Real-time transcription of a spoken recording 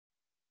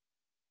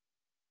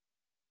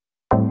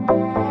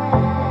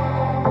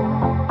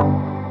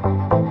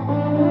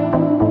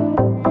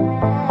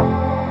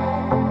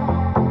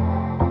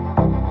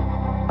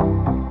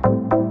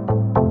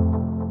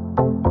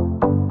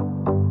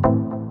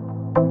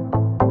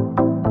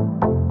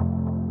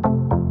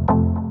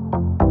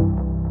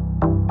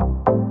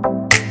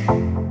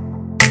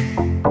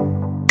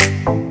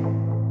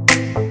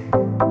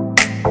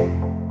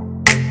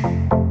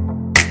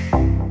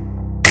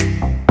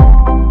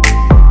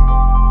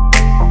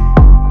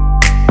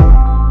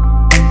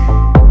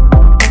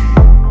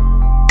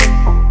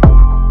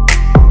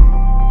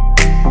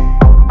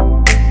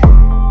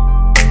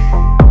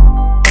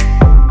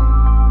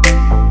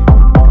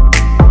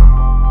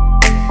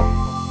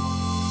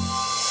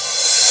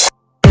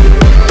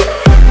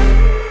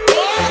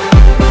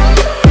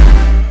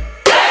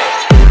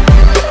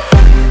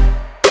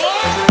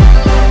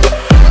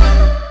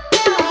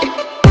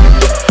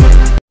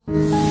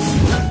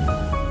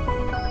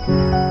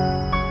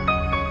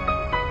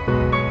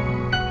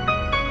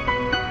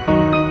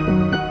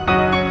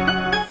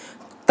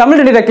Tamil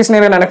Trendy Talkies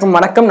நேயர்களுக்கு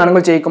வணக்கம். நான்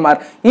உங்கள் ஜெயக்குமார்.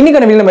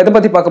 இன்னைக்கான வீடியோல நம்ம எதை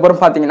பத்தி பார்க்க போறோம்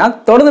பாத்தீங்கன்னா,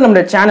 தொடர்ந்து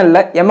நம்ம சேனல்ல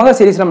Yamaha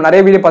சீரிஸ்ல நம்ம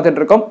நிறைய வீடியோ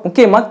பார்த்துட்டு இருக்கோம்.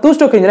 முக்கியமா டூ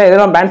ஸ்ட்ரோக் இன்ஜின்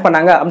எதெல்லாம் பேன்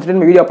பண்ணாங்க அப்படின்னு சொல்லி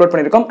நம்ம வீடியோ அப்லோட்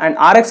பண்ணிருக்கோம். அண்ட்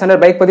RX 100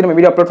 பைக் பத்தி நம்ம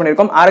வீடியோ அப்லோட்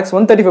பண்ணிருக்கோம். RX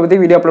 135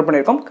 பத்தி வீடியோ அப்லோட்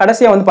பண்ணிருக்கோம்.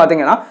 கடைசியா வந்து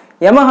பாத்தீங்கன்னா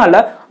Yamahaல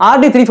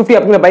RD350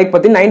 அப்படிங்கிற பைக்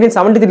பத்தி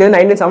 1973 ல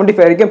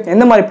 1975 வரைக்கும்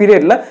எந்த மாதிரி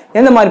பீரியட்ல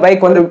எந்த மாதிரி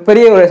பைக் வந்து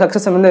பெரிய ஒரு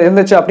சக்சஸ் வந்து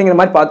இருந்துச்சு அப்படிங்கிற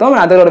மாதிரி பார்த்தோம்.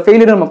 அதோட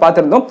ஃபெயிலியர் நம்ம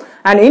பார்த்திருந்தோம்.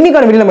 அண்ட்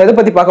இன்னைக்கான வீடியோ நம்ம எதை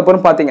பத்தி பார்க்க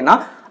போறோம் பாத்தீங்கன்னா,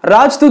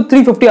 Rajdoot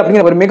 350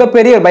 அப்படிங்கிற ஒரு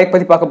மிகப்பெரிய பைக்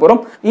பத்தி பார்க்க போறோம்.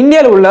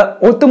 இந்தியால உள்ள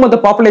ஒட்டுமொத்த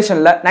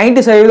பாப்புலேஷன்ல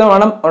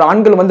 90% ஒரு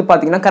ஆண்கள் வந்து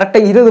பாத்தீங்கன்னா கரெக்டா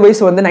 20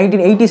 வயசு வந்து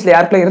 1980s ல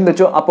யாருக்குள்ள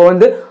இருந்துச்சோ அப்போ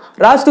வந்து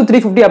Rajdoot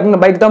 350 அப்படிங்கிற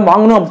பைக் தான்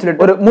வாங்கணும் அப்படின்னு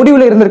சொல்லிட்டு ஒரு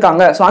முடிவுல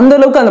இருந்திருக்காங்க. சோ அந்த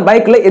அளவுக்கு அந்த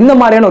பைக்ல எந்த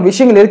மாதிரியான ஒரு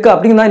விஷயங்கள் இருக்கு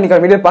அப்படிங்கறத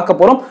இன்னைக்கு வீடியோ பார்க்க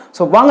போறோம்.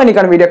 சோ வாங்க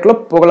இன்னைக்கான வீடியோக்குள்ள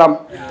போகலாம்.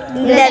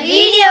 இந்த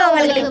வீடியோ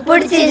உங்களுக்கு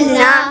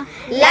பிடிச்சிருந்தா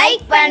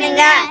லைக்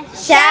பண்ணுங்க,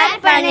 ஷேர்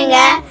பண்ணுங்க,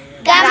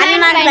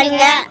 கமெண்ட்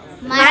பண்ணுங்க.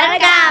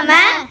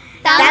 மறக்காம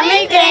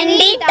தமிழ்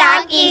Trendy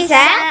Talkies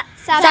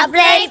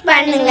சப்ஸ்கிரைப்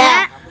பண்ணுங்க.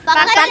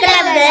 பக்கத்துல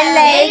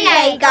பெல்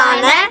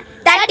ஐகானை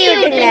தட்டி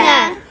விட்டுருங்க.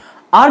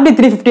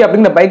 RD350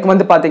 அப்படிங்கிற பைக்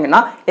வந்து பாத்தீங்கன்னா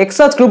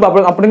எக்ஸாஸ் குரூப்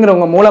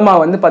அப்படிங்கிறவங்க மூலமா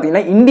வந்து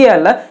பாத்தீங்கன்னா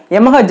இந்தியால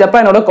Yamaha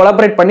ஜப்பானோட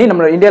கொலாபரேட் பண்ணி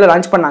நம்ம இந்தியால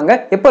லான்ச் பண்ணாங்க.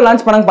 எப்போ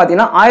லான்ச் பண்ணாங்க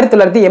பாத்தீங்கன்னா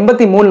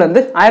 1983 ல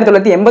இருந்து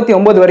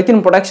 1989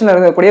 வரைக்கும் ப்ரொடக்ஷன்ல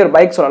இருக்கக்கூடிய ஒரு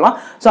பைக் சொல்லலாம்.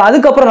 சோ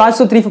அதுக்கப்புறம்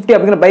Rajdoot 350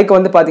 அப்படிங்கிற பைக்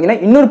வந்து பாத்தீங்கன்னா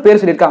இன்னொரு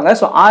பேர் சொல்லியிருக்காங்க.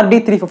 சோ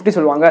RD350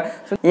 சொல்லுவாங்க.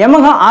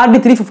 Yamaha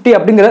RD350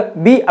 அப்படிங்கிற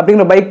B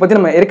அப்படிங்கிற பைக் பத்தி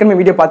நம்ம ஏற்கனவே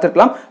வீடியோ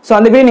பார்த்திருக்கலாம். சோ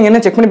அந்த வீடியோ நீங்க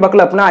என்ன செக் பண்ணி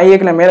பார்க்கல அப்படின்னா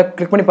ஐஏக்கு மேல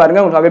கிளிக் பண்ணி பாருங்க,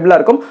 உங்களுக்கு அவைலபிளா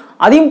இருக்கும்.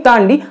 அதையும்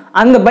தாண்டி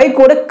அந்த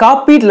பைக்கோட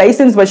காப்பீட்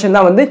லைசன்ஸ் வெர்ஷன்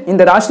தான் வந்து இந்த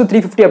Rajdoot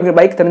 350 அப்படிங்கிற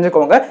பைக்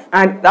தெரிஞ்சுக்கோங்க.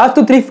 அண்ட்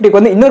Rajdoot 350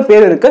 வந்து இன்னொரு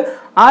பேர் இருக்கு,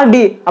 RD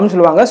அப்படின்னு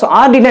சொல்லுவாங்க. சோ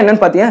RD னா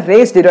என்னன்னு பாத்தீங்கன்னா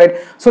ரேஸ் டிரைட்.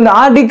 சோ இந்த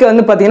RDக்கு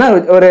வந்து பாத்தீங்கன்னா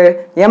ஒரு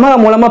Yamaha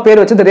மூலமா பேர்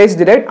வச்சது ரேஸ்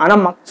டிரைட். ஆனா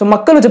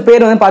மக்கள் வச்ச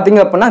பேர் வந்து பாத்தீங்க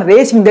அப்படின்னா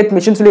ரேசிங் டெட்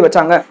மிஷின் சொல்லி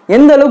வச்சாங்க.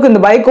 எந்த அளவுக்கு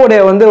இந்த பைக்கோட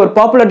வந்து ஒரு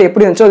பாப்புலாரிட்டி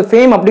எப்படி இருந்துச்சோ, அது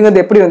ஃபேம்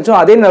அப்படிங்கிறது எப்படி இருந்துச்சோ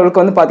அதே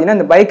அளவுக்கு வந்து பாத்தீங்கன்னா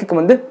இந்த பைக்கு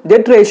வந்து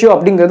டெட் ரேஷியோ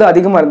அப்படிங்கிறது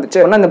அதிகமா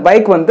இருந்துச்சு. ஆனா இந்த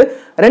பைக் வந்து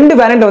ரெண்டு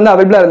வேரியன்ட் வந்து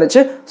அவைலபிளா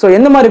இருந்துச்சு. சோ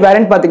எந்த மாதிரி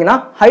வேரியன்ட் பாத்தீங்கன்னா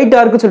ஹை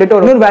டார்க் சொல்லிட்டு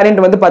ஒரு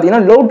வேரியன்ட் வந்து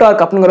பாத்தீங்கன்னா லோ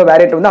டார்க் அப்படிங்கிற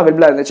வேரியன்ட் வந்து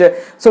அவைலபிளா இருந்துச்சு.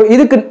 சோ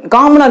இதுக்கு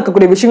காமனா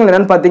இருக்கக்கூடிய விஷயங்கள்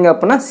என்னன்னு பாத்தீங்க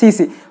அப்படின்னா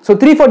சிசி. சோ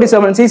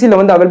 347 சிசில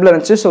வந்து அவைலபிளா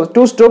இருந்துச்சு. சோ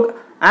 2 ஸ்ட்ரோக்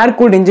ஏர்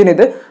கூல்ட் இன்ஜின்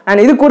இது.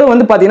 அண்ட் இது கூட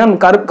வந்து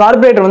பாத்தீங்கன்னா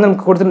கார்பரேட்டர் வந்து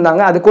நமக்கு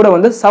கொடுத்திருந்தாங்க. அது கூட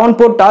வந்து 7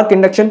 போர்ட் டார்க்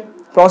இண்டக்ஷன்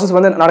ப்ராசஸ்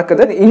வந்து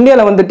நடக்குது.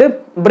 இந்தியாவில் வந்துட்டு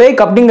பிரேக்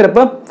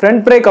அப்படிங்கிறப்ப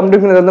ஃப்ரண்ட் பிரேக்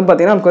அப்படிங்கிறது வந்து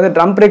பார்த்தீங்கன்னா நமக்கு வந்து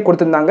ட்ரம் பிரேக்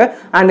கொடுத்துருந்தாங்க.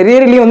 அண்ட்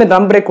ரியர்லேயும் வந்து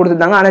ட்ரம் பிரேக்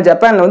கொடுத்துருந்தாங்க. ஆனால்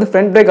ஜப்பானில் வந்து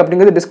ஃப்ரண்ட் பிரேக்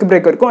அப்படிங்கிறது டிஸ்க்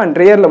பிரேக் இருக்கும். அண்ட்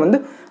ரியரில் வந்து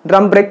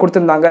ட்ரம் பிரேக்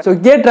கொடுத்துருந்தாங்க. ஸோ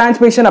கியர்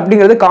டிரான்ஸ்மிஷன்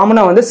அப்படிங்கிறது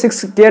காமனாக வந்து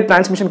 6 கியர்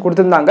டிரான்ஸ்மிஷன்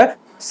கொடுத்துருந்தாங்க.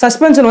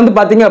 சஸ்பென்ஷன் வந்து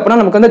பாத்தீங்க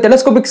அப்படின்னா நமக்கு வந்து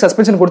டெலஸ்கோபிக்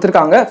சஸ்பென்ஷன்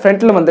கொடுத்துருக்காங்க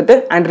ஃப்ரண்ட்ல வந்துட்டு.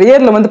 அண்ட்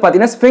ரியர்ல வந்து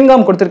பாத்தீங்கன்னா ஸ்ப்ரிங்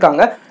ஆர்ம்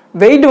கொடுத்துருக்காங்க.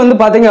 வெயிட் வந்து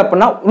பாத்தீங்க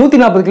அப்படின்னா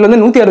 140 கிலோ வந்து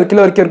 160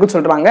 கிலோ வரைக்கும் இருக்குன்னு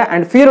சொல்றாங்க.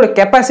 அண்ட் ஃபியரோட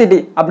கெப்பாசிட்டி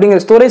அப்படிங்கிற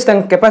ஸ்டோரேஜ்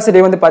டேங்க்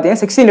கெப்பாசிட்டி வந்து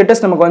பாத்தீங்கன்னா 16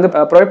 லிட்டர்ஸ் நமக்கு வந்து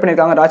ப்ரொவைட்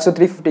பண்ணிருக்காங்க Rajdoot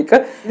 350க்கு.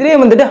 இதுலயே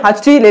வந்துட்டு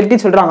HT LT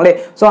சொல்றாங்களே.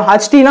 சோ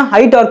HTனா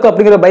ஹை டார்க்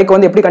அப்படிங்கிற பைக்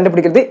வந்து எப்படி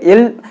கண்டுபிடிக்கிறது,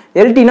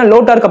 LTனா லோ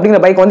டார்க் அப்படிங்கிற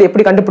பைக் வந்து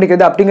எப்படி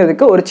கண்டுபிடிக்கிறது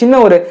அப்படிங்கிறதுக்கு ஒரு சின்ன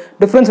ஒரு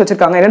டிஃபரன்ஸ்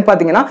வச்சிருக்காங்க. என்னன்னு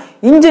பாத்தீங்கன்னா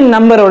இன்ஜின்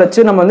நம்பரை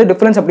வச்சு நம்ம வந்து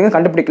டிஃபரன்ஸ் அப்படிங்கிற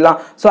கண்டுபிடிக்கலாம்.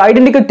 சோ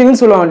ஐடென்டிக்கல்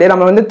ட்வின்ஸ் சொல்லுவாங்க,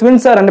 நம்ம வந்து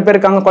ட்வின்ஸா 2 பேர்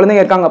இருக்காங்க,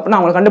 குழந்தைங்க இருக்காங்க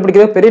அப்படின்னா அவங்க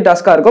கண்டுபிடிக்கிறது பெரிய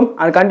டாஸ்கா இருக்கும்.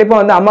 அது கண்டிப்பா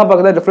வந்து அம்மா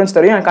அப்பாவுக்கு தான் டிஃபரன்ஸ்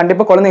தெரியும்.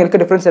 கண்டிப்பா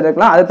குழந்தைங்களுக்கு டிஃபரன்ஸ்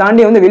இருக்கலாம். அதை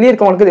தாண்டி வந்து வெளியே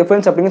இருக்கவங்களுக்கு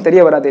டிஃபரன்ஸ் அப்படிங்கிறது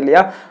தெரிய வராது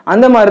இல்லையா?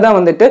 அந்த மாதிரி தான்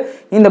வந்துட்டு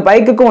இந்த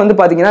பைக்குக்கும் வந்து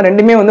பாத்தீங்கன்னா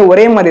ரெண்டுமே வந்து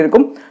ஒரே மாதிரி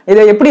இருக்கும்.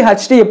 இதை எப்படி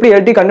HT எப்படி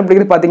LT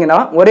கண்டுபிடிக்கிறது பாத்தீங்கன்னா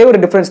ஒரே ஒரு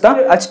டிஃபரன்ஸ் தான்.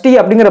 HT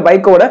அப்படிங்கிற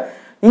பைக்கோட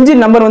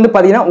இன்ஜின் நம்பர் வந்து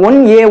பாத்தீங்கன்னா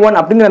 1A1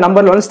 அப்படிங்கிற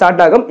நம்பர்ல வந்து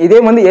ஸ்டார்ட் ஆகும். இதே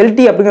வந்து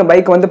LT அப்படிங்கிற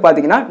பைக் வந்து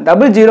பாத்தீங்கன்னா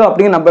 00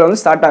 அப்படிங்கிற நம்பர்ல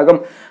வந்து ஸ்டார்ட்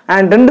ஆகும்.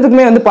 அண்ட்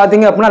ரெண்டுத்துக்குமே வந்து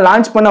பாத்தீங்க அப்படின்னா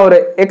லான்ச் பண்ண ஒரு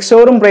எக்ஸ்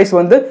ஷோரூம் பிரைஸ்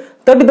வந்து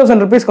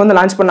 30,000 rupeesக்கு வந்து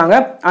லான்ச் பண்ணாங்க.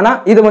 ஆனா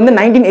இது வந்து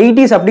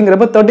 1980s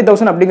அப்படிங்கிறப்ப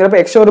 30,000 அப்படிங்கிறப்ப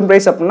எக்ஸ் ஷோரூம்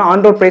பிரைஸ் அப்படின்னா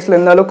ஆன் ரோட் பிரைஸ்ல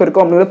எந்த அளவுக்கு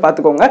இருக்கும் அப்படிங்கிறத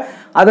பாத்துக்கோங்க.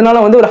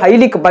 அதனால வந்து ஒரு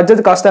ஹைலி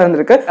பட்ஜெட் காஸ்டா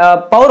இருந்திருக்கு.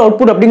 பவர்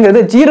அவுட்புட்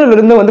அப்படிங்கிறது 0ல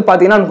இருந்து வந்து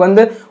பாத்தீங்கன்னா நமக்கு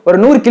வந்து ஒரு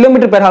 100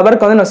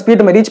 km/h வந்து நம்ம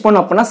ஸ்பீட் நம்ம ரீச்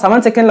பண்ணோம் அப்படின்னா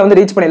 7 செகண்ட்ல வந்து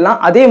ரீச்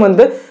பண்ணிடலாம். அதே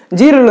வந்து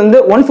 0ல இருந்து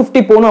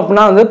 150 போகணும்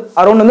அப்படின்னா வந்து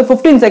அரௌண்ட் வந்து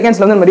 15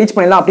 செகண்ட்ஸ்ல வந்து நம்ம ரீச்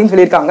பண்ணிடலாம் அப்படின்னு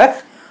சொல்லியிருக்காங்க.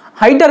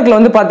 ஹை டார்க்ல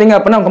வந்து பாத்தீங்க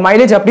அப்படின்னா நமக்கு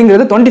மைலேஜ்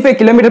அப்படிங்கிறது 25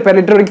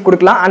 km/லிட்டர் வரைக்கும்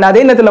கொடுக்கலாம். அண்ட்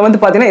அதே நேரத்தில் வந்து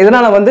பாத்தீங்கன்னா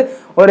இதனால வந்து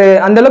ஒரு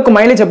அந்த அளவுக்கு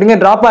மைலேஜ் அப்படிங்கிற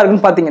டிராப்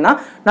ஆகுன்னு பாத்தீங்கன்னா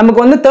நமக்கு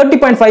வந்து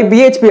 30.5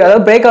 bhp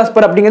அதாவது பிரேக்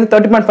ஹார்ஸ்பவர் அப்படிங்கிறது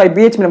 30.5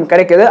 bhp நமக்கு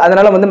கிடைக்குது.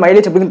 அதனால வந்து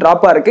மைலேஜ் அப்படிங்கிற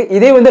டிராப்பா இருக்கு.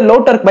 இதே வந்து லோ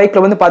டார்க்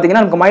பைக்ல வந்து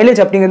பாத்தீங்கன்னா நமக்கு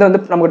மைலேஜ் அப்படிங்கிறது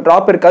வந்து நமக்கு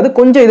டிராப் இருக்காது.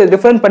 கொஞ்சம் இது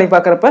டிஃபரன்ஸ் பண்ணி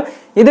பாக்குறப்ப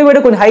இதை விட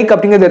கொஞ்சம் ஹைக்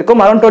அப்படிங்கிறது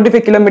இருக்கும். அரௌண்ட்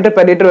 25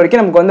 km/லிட்டர்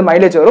வரைக்கும் நமக்கு வந்து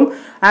மைலேஜ் வரும்.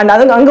 அண்ட்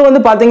அது அங்க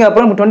வந்து பாத்தீங்க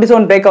அப்புறம்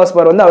 27 பிரேக்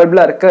ஹார்ஸ்பவர் வந்து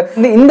அவைலபிளா இருக்கு.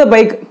 இந்த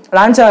பைக்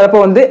லான்ச் ஆகிறப்ப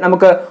வந்து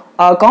நமக்கு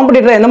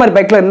காம்படிட்டர் எந்த மாதிரி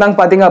பைக்ல இருந்தாங்க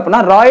பாத்தீங்க அப்படின்னா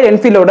ராயல்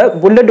என்ஃபீல்டோட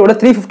புல்லட்டோட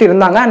 350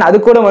 இருந்தாங்க. அண்ட் அது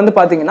கூட வந்து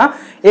பாத்தீங்கன்னா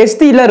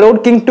STல ரோட்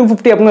கிங்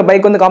 250 அப்படிங்கிற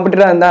பைக் வந்து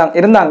காம்படிட்டரா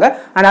இருந்தாங்க.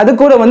 அண்ட் அது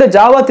கூட வந்து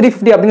ஜாவா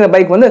 350 அப்படிங்கிற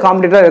பைக் வந்து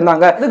காம்படிட்டரா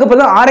இருந்தாங்க.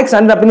 அதுக்கப்புறம் RX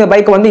 100 அப்படிங்கிற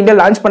பைக் வந்து இந்தியா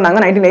லான்ச் பண்ணாங்க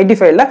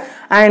 1985ல.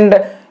 அண்ட்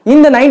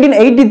இந்த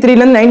 1983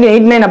 ல இருந்து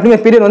 1989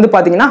 அப்படிங்கிற பீரியட் வந்து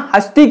பாத்தீங்கன்னா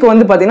HTக்கு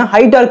வந்து பாத்தீங்கன்னா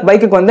ஹை டார்க்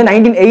பைக்கு வந்து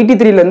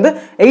 1983 ல இருந்து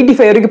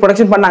 85 வரைக்கும்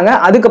ப்ரொடக்ஷன் பண்ணாங்க.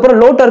 அதுக்கப்புறம்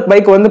லோ டார்க்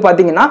பைக் வந்து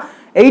பாத்தீங்கன்னா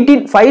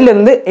 85 ல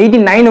இருந்து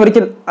 89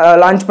 வரைக்கும்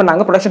லான்ச்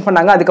பண்ணாங்க, ப்ரொடக்ஷன்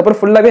பண்ணாங்க. அதுக்கப்புறம்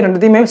ஃபுல்லாவே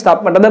ரெண்டுத்தையுமே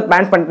ஸ்டாப் பண்றதை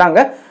பேன் பண்ணிட்டாங்க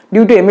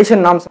டியூ டு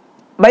எமிஷன் நார்ம்ஸ்.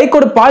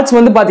 பைக்கோட பார்ட்ஸ்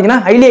வந்து பாத்தீங்கன்னா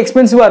ஹைலி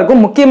எக்ஸ்பென்சிவா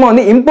இருக்கும். முக்கியமா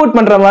வந்து இம்போர்ட்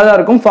பண்ற மாதிரி தான்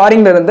இருக்கும்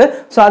ஃபாரின்ல இருந்து.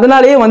 ஸோ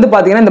அதனாலேயே வந்து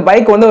பாத்தீங்கன்னா இந்த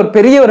பைக் வந்து ஒரு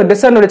பெரிய ஒரு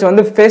டிஸ்அட்வான்டேஜ்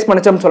வந்து ஃபேஸ்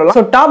பண்ணிச்சோம்னு சொல்லலாம்.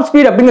 ஸோ டாப்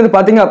ஸ்பீட் அப்படிங்கிறது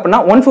பாத்தீங்க அப்படின்னா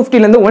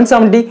 150 இருந்து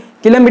 170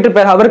 கிலோமீட்டர்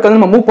பெர் ஹவருக்கு வந்து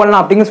நம்ம மூவ்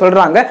பண்ணலாம் அப்படின்னு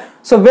சொல்றாங்க.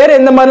 ஸோ வேற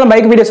எந்த மாதிரிலாம்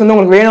பைக் வீடியோஸ் வந்து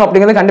உங்களுக்கு வேணும்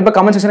அப்படிங்கிறது கண்டிப்பா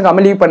கமெண்ட் செக்ஷனுக்கு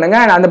கமெண்ட் லீவ் பண்ணுங்க.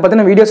 அண்ட் அந்த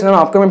பத்தின வீடியோஸ்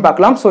வந்து அப்கமிங்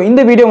பார்க்கலாம். ஸோ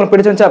இந்த வீடியோ உங்களுக்கு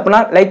பிடிச்சிருந்துச்சு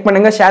அப்படின்னா லைக்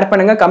பண்ணுங்க, ஷேர்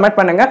பண்ணுங்க, கமெண்ட்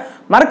பண்ணுங்க.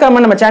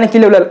 மறக்காம நம்ம சேனல்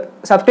கீழே உள்ள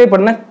சப்ஸ்கிரைப்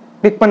பண்ண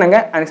கிளிக் பண்ணுங்க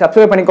அண்ட்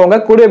சப்ஸ்கிரைப் பண்ணிக்கோங்க.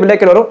 கூடவே பெல்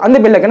ஐக்கன் வரும், அந்த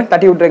பெல் ஐக்கனை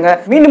தட்டி விட்டுருங்க.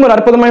 மீண்டும் ஒரு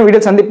அற்புதமான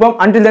வீடியோ சந்திப்போம்.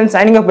 until then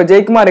signing off by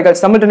jayakumar,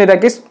 Tamil Trendy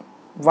Talkies.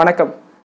 வணக்கம்.